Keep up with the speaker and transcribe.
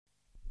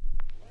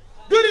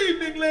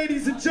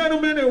ladies and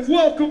gentlemen, and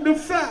welcome to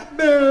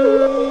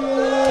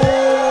Fatmilk.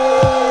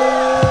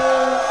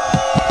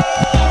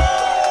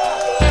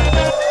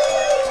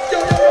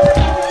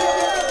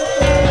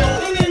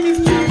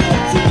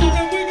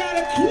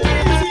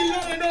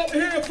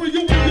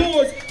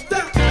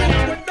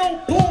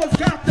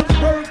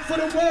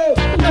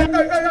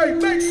 Hey,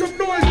 make some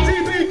noise,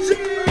 DBG!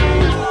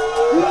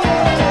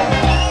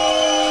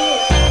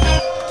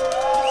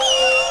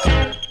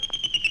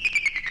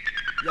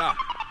 Yeah,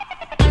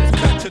 let's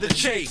cut to the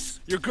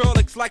chase. Your girl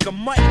looks like a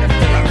mutt in the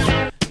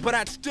face, but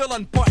I'd still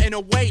unbutton her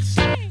waist.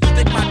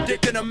 Stick my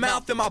dick in her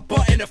mouth and my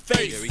butt in her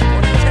face.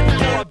 On a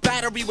 10-4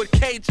 battery with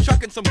Cage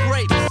chucking some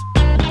grapes.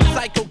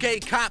 Psycho gay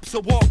cops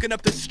are walking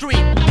up the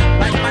street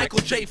like Michael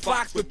J.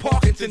 Fox with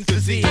Parkinson's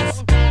disease.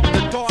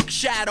 The dark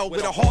shadow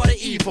with a heart of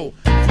evil.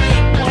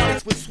 Fleeing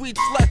parties with sweet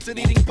sluts and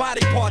eating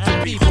body parts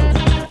of people.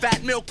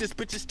 Fatmilk, this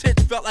bitch's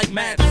tits felt like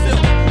mad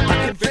silk.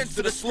 I convinced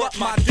her to slut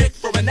my dick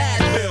for an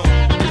Advil.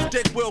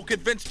 This dick will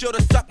convince Jill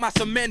to suck my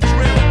cement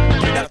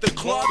drill. We left the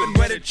club and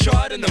rented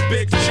Chud and the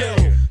Big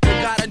Chill.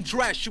 They got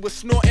undressed, she was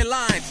snorting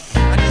lines.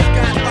 I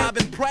just got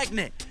Robin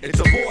pregnant, it's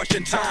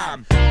abortion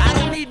time. I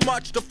don't need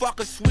much to fuck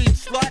a sweet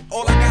slut.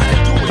 All I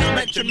gotta do is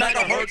mention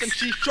megahertz and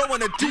she's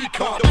showing a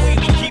D-cup. The way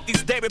we keep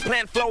these dairy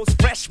plant flows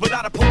fresh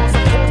without a pause.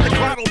 Of course the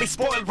crowd will be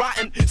spoiled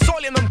rotten,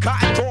 soiling them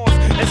cotton drawers.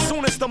 As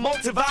soon as the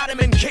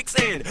multivitamin kicks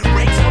in,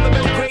 breaks on the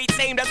milk crates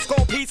aimed at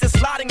skull pieces,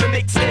 sliding the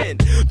mix in.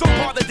 Don't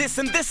bother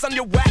dissing this on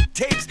your whack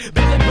tapes.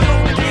 Billing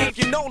below the knee if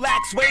you know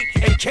lax weight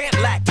and can't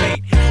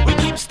lactate. We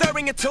keep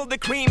stirring until the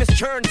cream is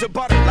churned to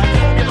butter, like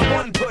Formula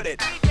One put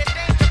it.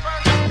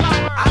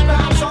 I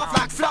bounce off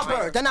like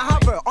flubber, then I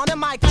hover on a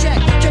mic check.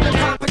 Killing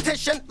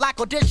competition like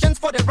auditions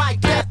for the right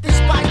death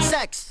despite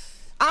sex.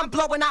 I'm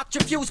blowing out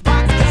your fuse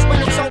box, cause when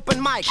it's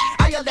open mic,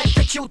 I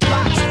electrocute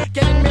blocks.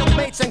 Getting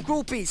milkmates and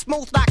groupies,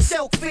 smooth like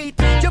silk feet.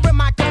 You're a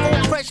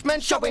microphone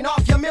freshman showing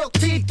off your milk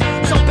teeth.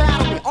 So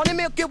battle me on the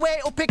Milky Way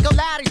or pick a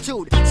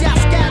latitude. See, I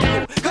scatter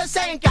you, cause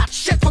I ain't got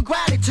shit for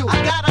gratitude.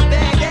 I got a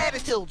bad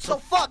attitude, so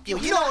fuck you,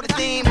 you know the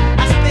theme.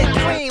 I spit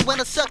cream when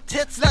I suck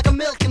tits like a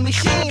milking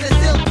machine. The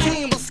silk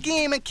team will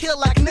scheme and kill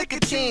like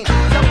nicotine.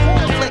 The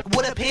porn flick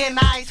would appear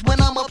nice when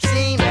I'm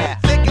obscene.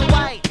 Thick and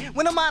white,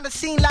 when I'm on the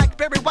scene like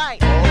Barry White.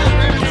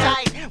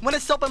 Tight. When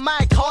it's open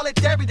mic, call it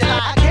Derry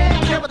Delight. I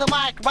can't carry the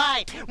mic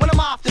right when I'm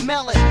off the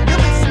melon. You'll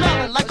be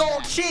smelling like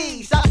old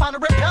cheese. I find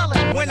it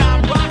repellent. When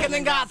I'm rocking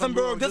in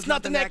Gothenburg, there's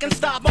nothing that can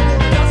stop my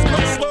word. I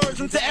spread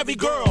slurs into every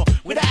girl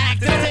with an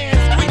active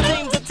hands. Three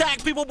teams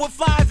attack people with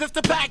flies if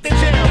the pack the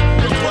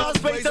jam. The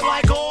club's racing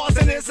like horse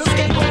and it's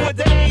escaping with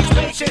the age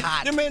patient.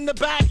 I'm in the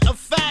back of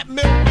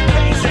Fatmilk,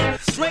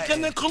 pacing,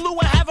 drinking the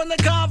Kahlua, having a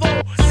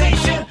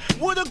conversation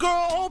with a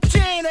girl, hope she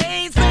ain't an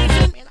AIDS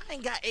patient. Man, I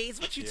ain't got AIDS.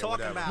 What you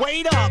talking about?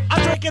 Wait up,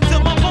 I drink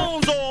until my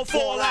bones all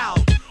fall out.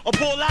 Or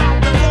pull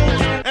out the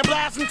clothes and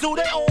blast until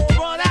they all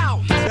run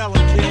out.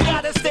 You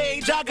got a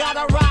stage, I got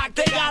a rock,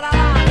 they got a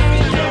line.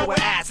 Female girl with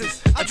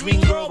asses, a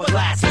dream girl with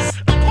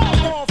glasses. Poor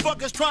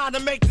motherfuckers trying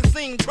to make the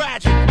scene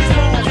tragic. These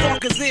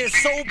motherfuckers is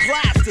so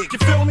plastic, you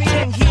feel me?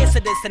 10 years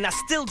of this and I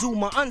still do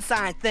my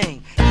unsigned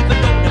thing. Even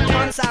though the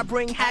puns I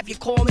bring have you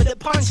call me the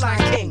punchline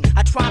king.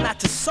 I try not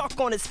to suck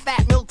on this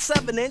Fatmilk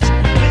 7-inch.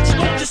 Bitch,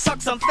 don't just suck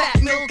some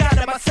Fatmilk out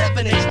of my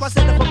 7-inch. I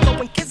said if I'm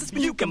blowing kisses,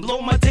 you can blow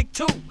my dick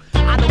too.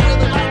 I don't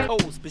really like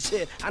hoes, but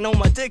shit, I know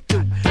my dick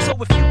do. So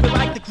if you feel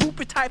like the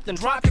groupie type, then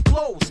drop your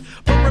clothes.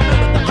 But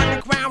remember, the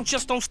underground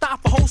just don't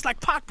stop for hoes like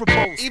Pac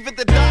propose. Even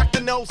the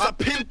doctor knows I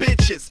pimp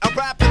bitches. I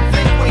rap and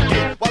think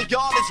wicked, while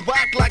y'all is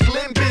whack like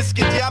Limp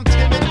Bizkit. Yeah, I'm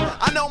timid,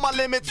 I know my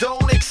limits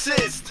don't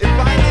exist. If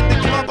I ain't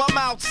in the club, I'm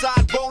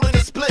outside rolling a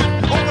split.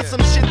 Over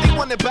some shit, they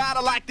wanna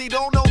battle like they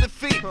don't know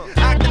defeat.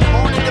 Acting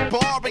hard in the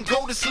bar and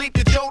go to sleep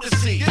to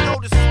Jodeci. You know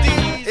the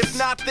steez. If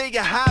not, there you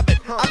have it.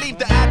 I leave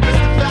the address,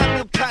 the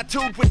Fatmilk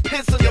tattooed with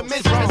piss on your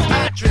mistress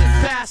mattress.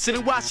 Faster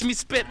than watching me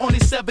spit on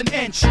his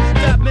 7-inch.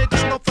 Fatmilk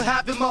is known for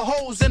having my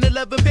hoes and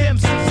 11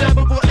 pimps and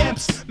several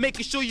imps,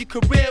 making sure your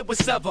career was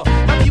sever.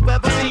 Have you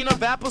ever seen a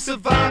rapper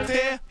survive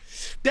here?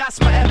 That's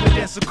my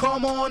evidence, so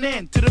come on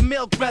in to the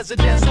Milk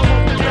residence. Home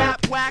of the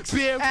rap, wax,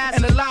 beer, ass,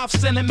 and a live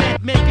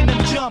sentiment, making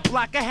them jump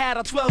like I had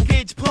a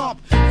 12-gauge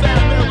pump.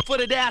 Fatmilk for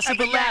the ass of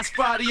the last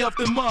Friday of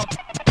the month.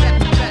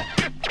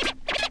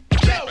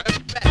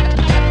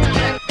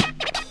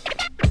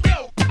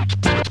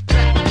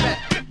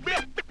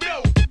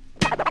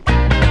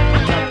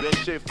 That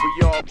shit for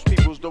y'all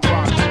people's the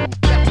rock to.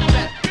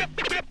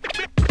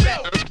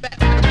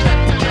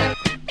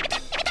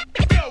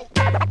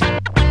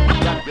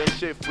 That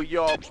shit for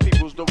y'all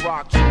people's the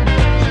rock to.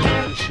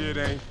 This shit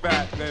ain't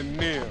fat, then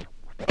near.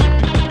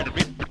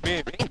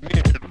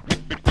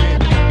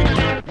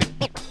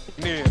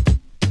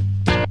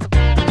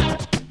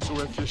 So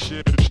if your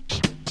shit ain't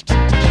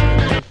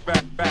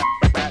fat.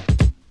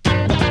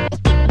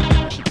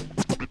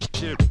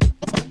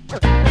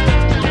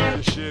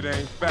 Your shit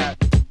ain't fat.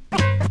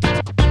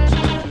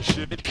 Your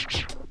shit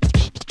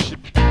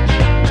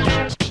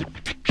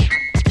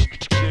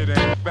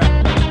ain't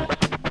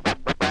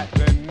fat.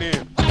 Then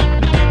near.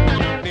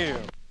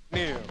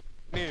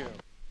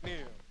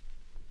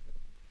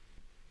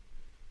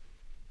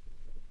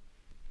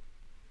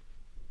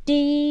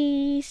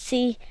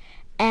 Legacy,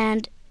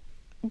 and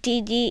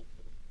DD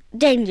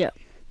Danger.